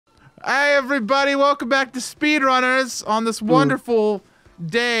Hey everybody, welcome back to SpeedRunners on this wonderful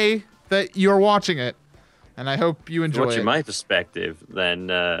day that you're watching it. And I hope you enjoy it. Watching my perspective, then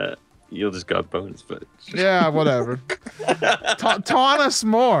you'll just got bonus footage. Yeah, whatever. Taunt us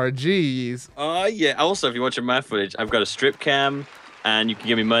more, jeez. Yeah, also if you're watching my footage, I've got a strip cam, and you can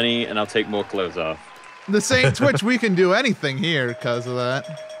give me money, and I'll take more clothes off. This ain't Twitch, we can do anything here because of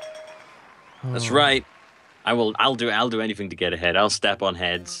that. That's right. I'll do anything to get ahead. I'll step on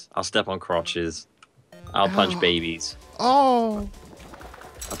heads. I'll step on crotches. I'll punch babies. Oh.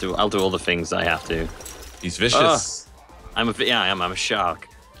 I'll do all the things I have to. He's vicious. I'm a shark.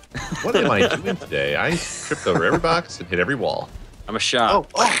 What am I doing today? I tripped over every box and hit every wall. I'm a shark.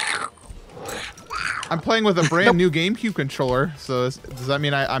 I'm playing with a brand new GameCube controller, so does that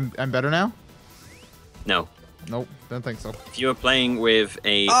mean I'm better now? No. Nope, don't think so. If you were playing with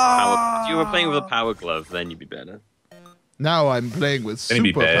a power glove, then you'd be better. Now I'm playing with Then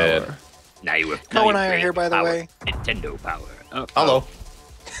he'd be bad. superpower. Now you were. No and I are here, by the way. Nintendo power. Oh, Hello.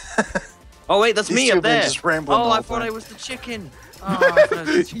 Oh wait, that's These me two up have been there. just rambling Oh, the I whole thought time. I was the chicken. Oh, I thought I was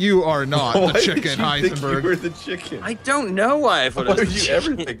the chicken. You are not Why the chicken, did you think Heisenberg. you were the chicken? I don't know why I thought Why I was would the you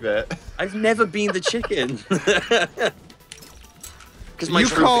chicken. ever think that? I've never been the chicken. Because You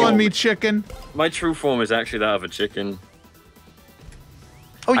calling me chicken? My true form is actually that of a chicken.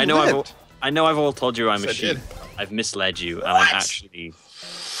 Oh, you I know lived. I know I've all told you I'm a Yes, I sheep. did. I've misled you, and I'm actually.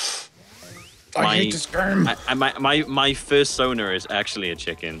 I hate this game. My persona is actually a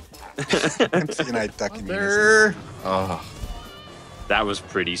chicken. I'm seeing I duck in There. Oh. That was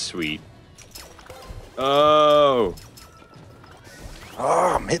pretty sweet. Oh.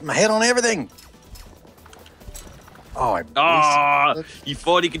 Oh, I'm hitting my head on everything. Oh, I. Oh, he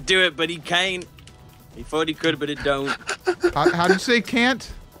thought he could do it, but he can't. He thought he could, but it don't. How do you say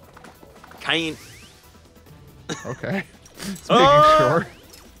can't? Can't. Okay. Just making Oh! sure.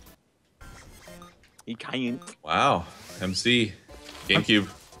 He can't. Wow. MC. GameCube.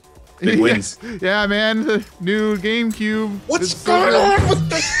 Big wins. Yeah, man. The new GameCube. What's It's going on with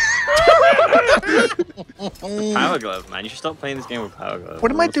this? Power glove, man. You should stop playing this game with power glove.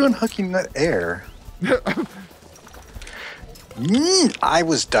 What am I doing hooking that air? I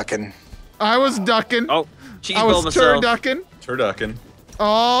was ducking. I was ducking. Oh, cheese I ball was myself. turducking. Turducken.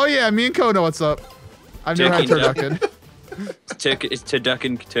 Oh, yeah. Me and Ko know what's up. I've never had Turkey turducken. It's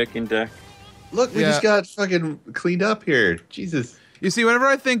turducken, turkey and duck. Look, we Yeah. just got fucking cleaned up here. Jesus. You see, whenever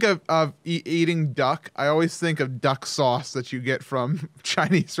I think of eating duck, I always think of duck sauce that you get from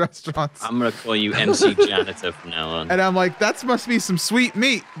Chinese restaurants. I'm gonna call you MC Janitor from now on. And I'm like, that must be some sweet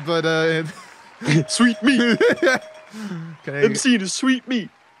meat, but Sweet meat. can I- MC to sweet meat.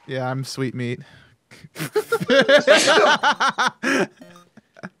 yeah, I'm sweet meat.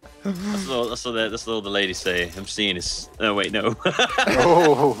 That's all the ladies say. MC is. Oh wait, no.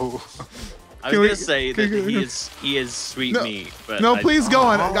 Oh. I Can was we- gonna say can that we- he is sweet No. meat, but No, I- please go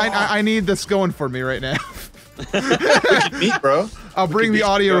on. I need this going for me right now. Meat, bro. I'll bring the this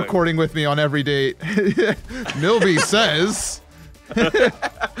audio going. recording with me on every date. Milby says.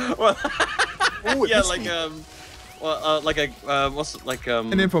 Well, Ooh, yeah, it's like me. what's it, like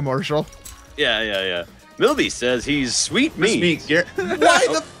An infomercial. yeah. Milby says he's sweet Miss meat. Meat. Why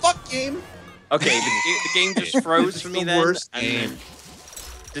the fuck, game? Okay, the game just froze for me the then. worst and game. then-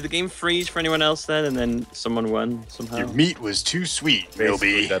 Did the game freeze for anyone else then, and then someone won somehow? Your meat was too sweet,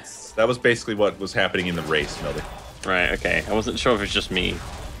 Milby. That was basically what was happening in the race, Milby. Right. Okay. I wasn't sure if it's just me.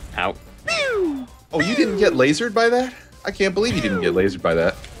 Out. Oh, you didn't get lasered by that? I can't believe you didn't get lasered by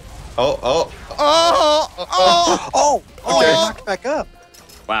that. Oh. Oh, Okay. I knocked back up.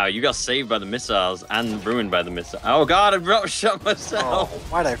 Wow, you got saved by the missiles and ruined by the missile. Oh god, I shot Oh,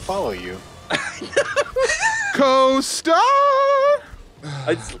 myself. why'd I follow you? Coaster! Look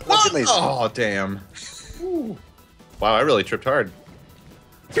at laser. Oh, damn. Ooh. Wow, I really tripped hard.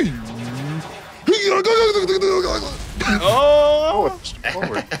 Oh! Oh, it's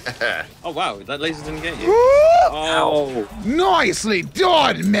forward. Oh wow, that laser didn't get you. Ow. Oh. Nicely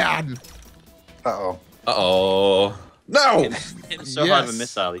done, man! Uh-oh. Uh-oh. No! Hit so hard with a Yes.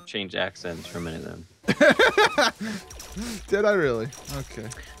 missile, he changed accents for a minute then. Did I really? Okay.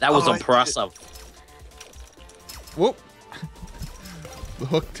 That was Oh, I did it. impressive. Whoop. The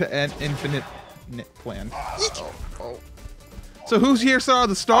hook to end infinite plan. Oh. So who's here saw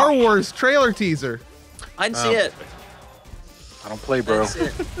the Star Wars trailer teaser? I didn't see it. I don't play, I bro. didn't see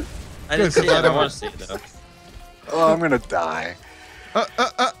it. I didn't Good, see 'cause it. I I don't- want to see it though. Oh, I'm gonna die.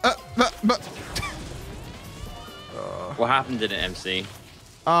 What happened in it, MC?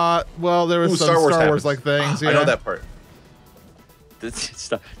 Well, there was Ooh, some Star Wars Star Wars happens. like things. Yeah. I know that part. Was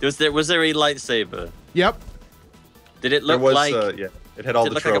there a lightsaber? Yep. Did it There look was, like? yeah. It had all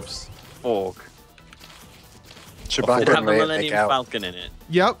Did the it look like a tropes. Fork. It Chewbacca had the and Ray Millennium make out. Falcon in it.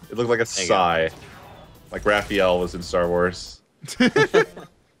 Yep. It looked like a There you go. sigh. Like Raphael was in Star Wars. Did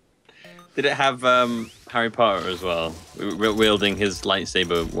it have Harry Potter as well, wielding his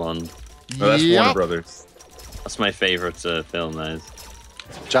lightsaber wand? No, that's Yep. Warner Brothers. That's my favorite film. That is.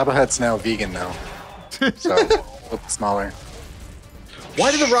 Jabba Hutt's now vegan though, so look smaller. Why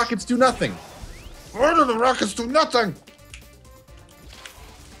do the rockets do nothing? Why do the rockets do nothing?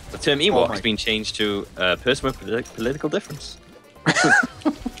 The term Oh Ewok my- has been changed to person with political difference.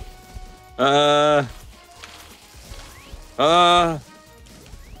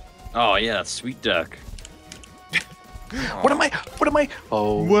 Oh yeah, sweet duck. What am I?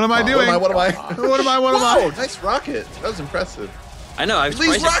 Oh, What am I doing? What am I? What am I? Whoa, nice rocket. That was impressive. I know. I'm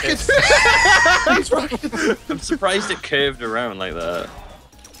These surprised. rockets! These rockets! I'm surprised it curved around like that.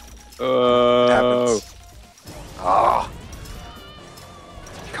 Happens. Oh,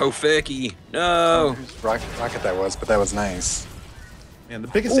 Kofurky, no. whose rocket that was, but that was nice. Man, the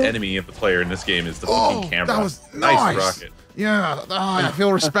biggest enemy of the player in this game is the Oh, fucking camera. that was nice. rocket. Yeah, I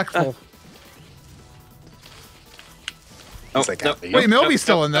feel respectful. It's like, no. Wait, Milby's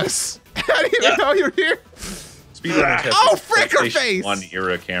still in this. I didn't even know you were here. SpeedRunners has Oh, this frick her PlayStation face! 1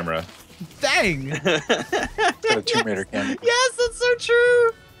 era camera. Dang. Got a Tomb Raider camera. Yes, that's so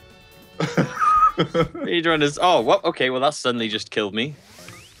true. Speedrunners. Oh, what? Okay, well that suddenly just killed me.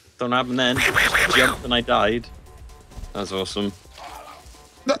 Don't happen then. Just jumped and I died. That's awesome.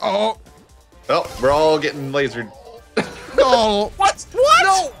 Oh. Oh, we're all getting lasered. Oh. What? What?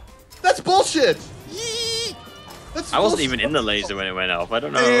 No! That's bullshit! Yee. That's I wasn't bullshit. even in the laser when it went off. I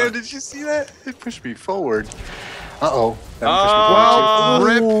don't know. Man, did you see that? It pushed me forward. Uh-oh. Well,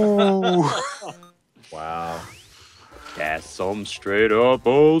 rip. Ooh. Wow. That's some straight up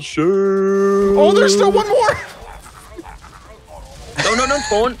bullshit. Oh, there's still one more. No, don't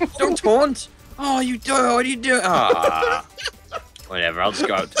taunt. Don't taunt. Oh, you do. What do you do? Ah. Whatever, I'll just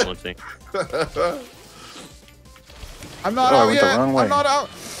go out taunting. I'm not Oh, I out went the yet. wrong way. I'm not out.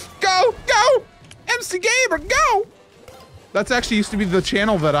 Go, go. MC Gamer, go. That's actually used to be the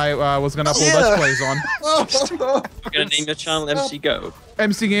channel that I was going to upload Let's Plays on. You're gonna name your channel MC Go.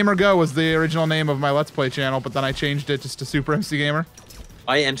 MC Gamer Go was the original name of my Let's Play channel, but then I changed it just to Super MC Gamer.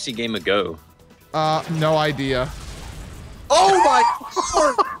 Why MC Gamer Go? No idea. Oh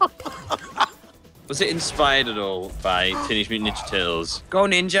my! Was it inspired at all by Teenage Mutant Ninja Turtles? Go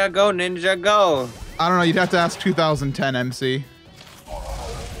Ninja, go Ninja, go! I don't know. You'd have to ask 2010 MC.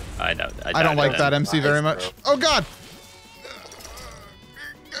 I don't. I don't like that MC very Nice, much. Oh God.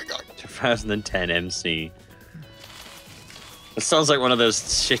 2010 MC. It sounds like one of those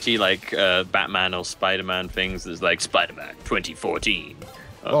shitty like Batman or Spider-Man things. That's like Spider-Man 2014.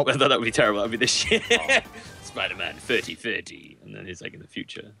 Oh, Well- I thought that would be terrible. That'd be this shit. Spider-Man 3030, and then he's like in the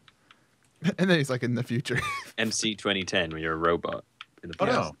future. And then he's like in the future. MC 2010, when you're a robot in the Oh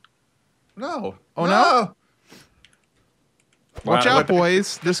past. no. No. Oh, no? Watch Wow. out,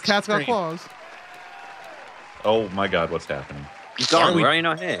 boys. This cat's got Screen. claws. Oh my god, what's happening? He's gone. Are we- Why are you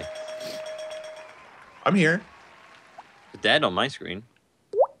not here? I'm here. You're dead on my screen.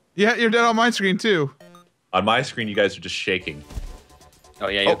 Yeah, you're dead on my screen too. On my screen, you guys are just shaking. Oh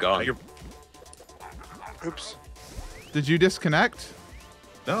yeah, you're Oh, gone. Oops. Did you disconnect?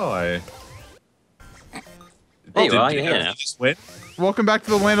 No, I. There you Did- are. did You're here you now. just win? Welcome back to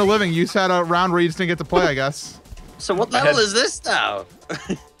the land of living. You just had a round where you just didn't get to play, I guess. So what the I hell had- is this now?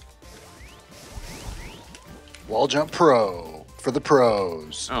 Wall jump pro for the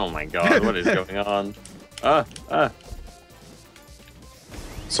pros. Oh my god, what is going on?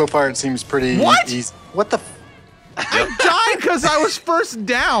 So far, it seems pretty What? easy. What the? I died because I was first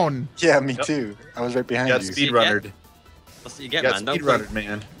down. Yeah, me too. I was right behind Got you. speedrunnered. That's what you get, Got man. Don't play, speedrunnered,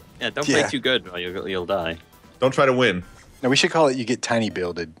 man. don't Yeah. play too good or you'll die. Don't try to win. No, we should call it. You get tiny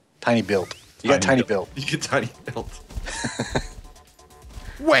builded. Tiny built. You got tiny built. You get tiny built.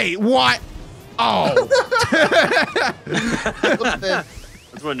 Wait, what? Oh. I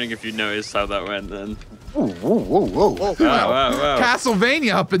was wondering if you noticed how that went then. Whoa, whoa, whoa, whoa. Oh, Wow, wow. wow, wow.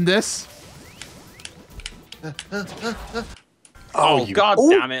 Castlevania up in this. Oh, you- god Oh,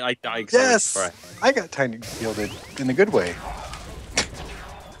 damn it, I died. 'cause I was Yes, fresh. I got tiny builded in a good way.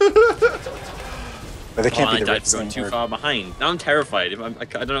 But they Oh, can't and be I the died right for going same too word. far behind. Now I'm terrified. If I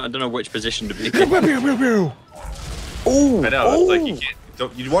don't know which position to be. Pew, pew, pew, pew. Ooh, I know. It's like ooh. you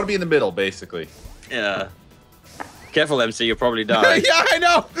can't. You want to be in the middle, basically. Yeah. Careful, MC. You'll probably die. Yeah, I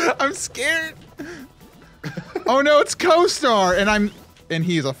know. I'm scared. Oh no, it's Co-Star, and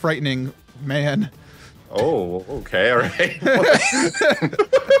he's a frightening man. Oh, okay, all right.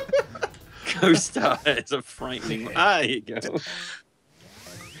 Co-star is a frightening. Ah, there you go.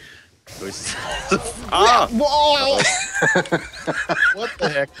 Ah! Whoa! What the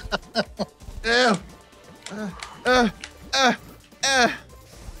heck? Ew.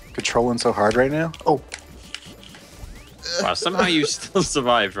 Controlling so hard right now. Oh, Wow, somehow you still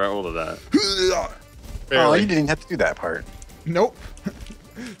survived throughout all of that. oh, Barely. you didn't have to do that part. Nope.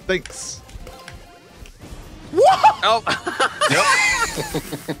 Thanks. Oh!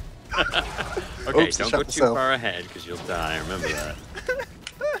 Okay, Oops, don't shot go too myself. far ahead because you'll die. Remember that.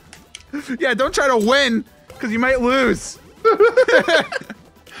 Yeah, don't try to win, because you might lose.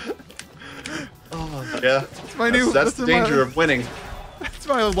 Yeah. That's the danger of winning. That's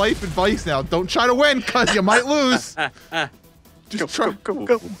my life advice now. Don't try to win, because you might lose. Just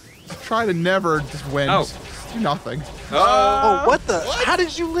try to never just win. Oh. Just do nothing. Oh, what the? How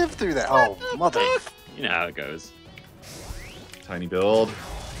did you live through that? Oh, mother. You know how it goes. Tiny build.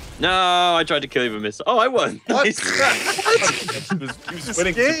 No, I tried to kill you but missed. Oh, I won. What? Nice. He was This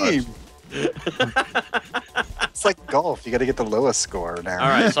winning too game. much. It's like golf. You got to get the lowest score now. All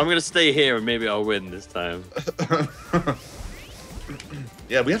right, so I'm gonna stay here and maybe I'll win this time.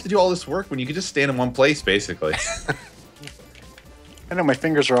 Yeah, we have to do all this work when you can just stand in one place, basically. I know my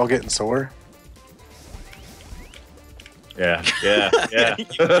fingers are all getting sore. Yeah. Yeah, you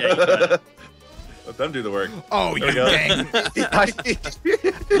got it. Let them do the work. Oh, There you we go. dang. I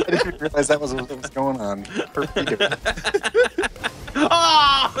didn't realize that was what was going on.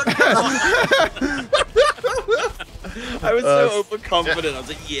 Oh! I was so overconfident. I was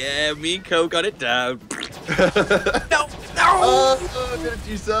like, yeah, me and Co got it down. No! Oh, did it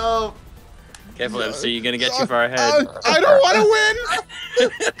yourself. Careful, MC, you're gonna get too far ahead. I don't want to win.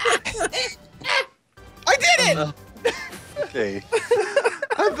 I did it. Okay.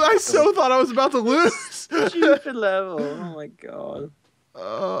 I so thought I was about to lose. Stupid level. Oh my god.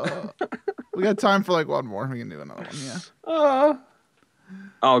 We got time for like one more. We can do another one. Yeah.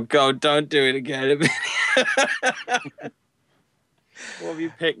 Oh god, don't do it again. What have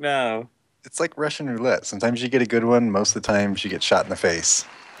you picked now? It's like Russian roulette. Sometimes you get a good one. Most of the times you get shot in the face.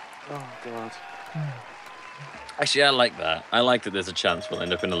 Oh god. Actually, I like that. I like that there's a chance we'll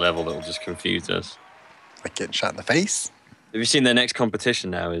end up in a level that will just confuse us. Like getting shot in the face. Have you seen their next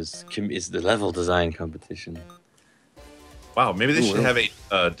competition now? Is the level design competition? Wow, maybe they should have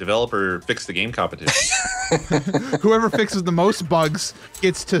a developer fix the game competition. Whoever fixes the most bugs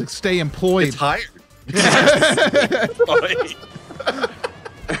gets to stay employed. It's hired.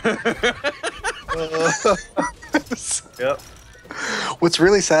 Yep. What's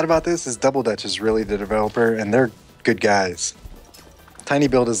really sad about this is Double Dutch is really the developer, and they're good guys. Tiny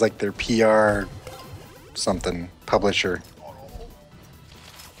Build is like their PR something publisher.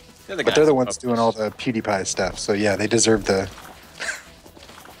 But they're the ones doing all the PewDiePie stuff, so yeah, they deserve the...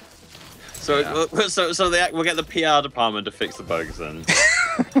 So we'll get the PR department to fix the bugs then.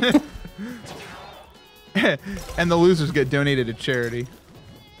 And the losers get donated to charity.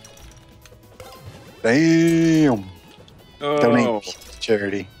 Damn. Donate to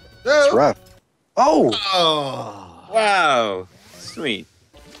charity. It's rough. Oh! Oh. Wow. Sweet.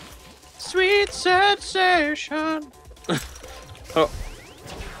 Sweet sensation. Oh.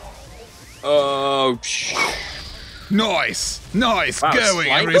 Oh. Nice. Nice Wow, going,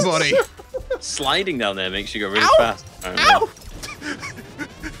 sliding? everybody. Sliding down there makes you go really Ow! fast. Ow!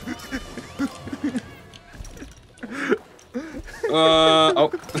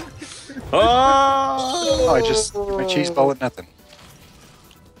 Oh. Oh, my cheese ball at nothing.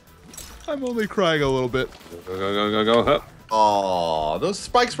 I'm only crying a little bit. Go. Up. Oh, those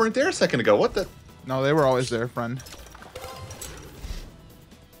spikes weren't there a second ago. What the? No, they were always there, friend.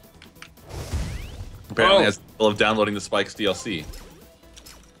 Apparently, as people of downloading the Spikes DLC.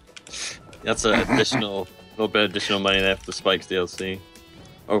 That's a little bit of additional money there for the Spikes DLC.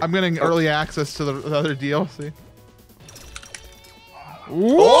 Oh. I'm getting early access to the other DLC.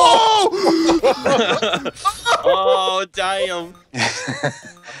 Whoa! Oh, damn.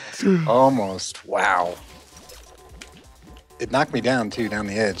 Almost. Wow. It knocked me down, too, down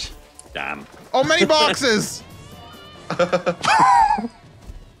the edge. Damn. Oh, many boxes! Oh,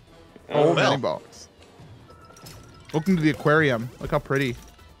 Many boxes. Welcome to the aquarium. Look how pretty.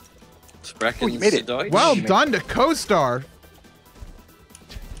 Oh, you made it. Well done to Co-Star.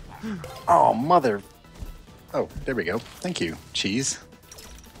 Oh, mother. Oh, there we go. Thank you, cheese.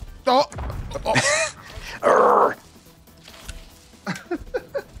 Oh. Urgh.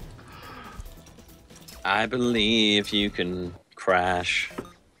 I believe you can crash.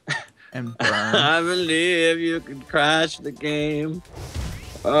 And burn. I believe you can crash the game.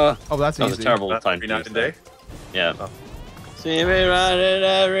 Oh, that's that was easy. a terrible Not time every to night use and that. day. Yeah. Oh. See me running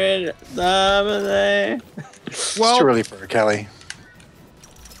every time of day. It's Well, too early for her, Kelly.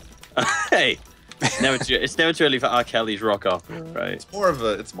 Hey, it's never too early for R. Kelly's rock opera, right? It's more of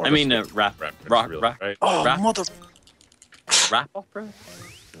a. I mean, rap reference, rock, really, rap, right? Oh, rap, mother. rap opera.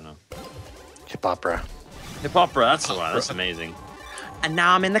 I don't know. Hip opera. Hip opera. That's the one. That's amazing. And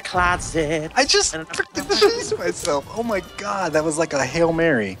now I'm in the closet. I just freaking cheesed myself. Oh my god, that was like a Hail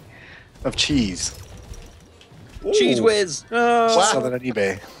Mary of cheese. Cheese Ooh. whiz. Saw that on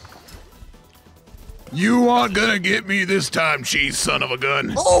eBay. You aren't gonna get me this time, cheese son of a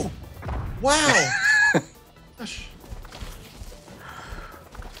gun. Oh, wow.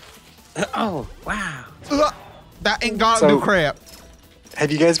 Oh wow. That ain't gonna So- do crap.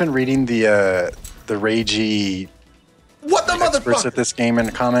 Have you guys been reading the ragey What the experts at motherfucker? this game in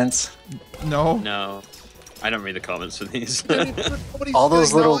the comments? No. No, I don't read the comments for these. Nobody's All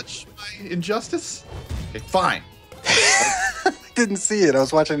those gonna little- acknowledge my injustice. Okay, fine. I didn't see it. I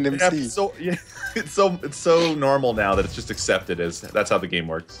was watching an Yeah, MC. it's so normal now that it's just accepted as that's how the game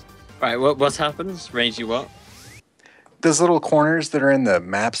works. Right, what happens? Range you what? Those little corners that are in the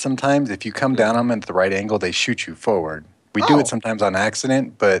map sometimes, if you come down them at the right angle, they shoot you forward. We do Oh. it sometimes on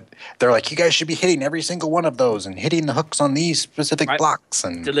accident, but they're like, you guys should be hitting every single one of those and hitting the hooks on these specific Right. blocks.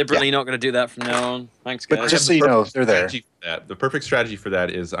 And Deliberately yeah. not going to do that from now on. Thanks, But guys. just so you know, they're there. Strategy for that. The perfect strategy for that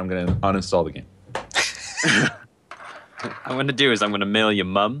is I'm going to uninstall the game. What I'm going to do is I'm going to mail your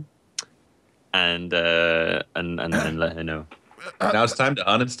mum, and then let her know. Now it's time to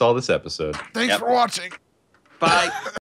uninstall this episode. Thanks Yep. for watching. Bye.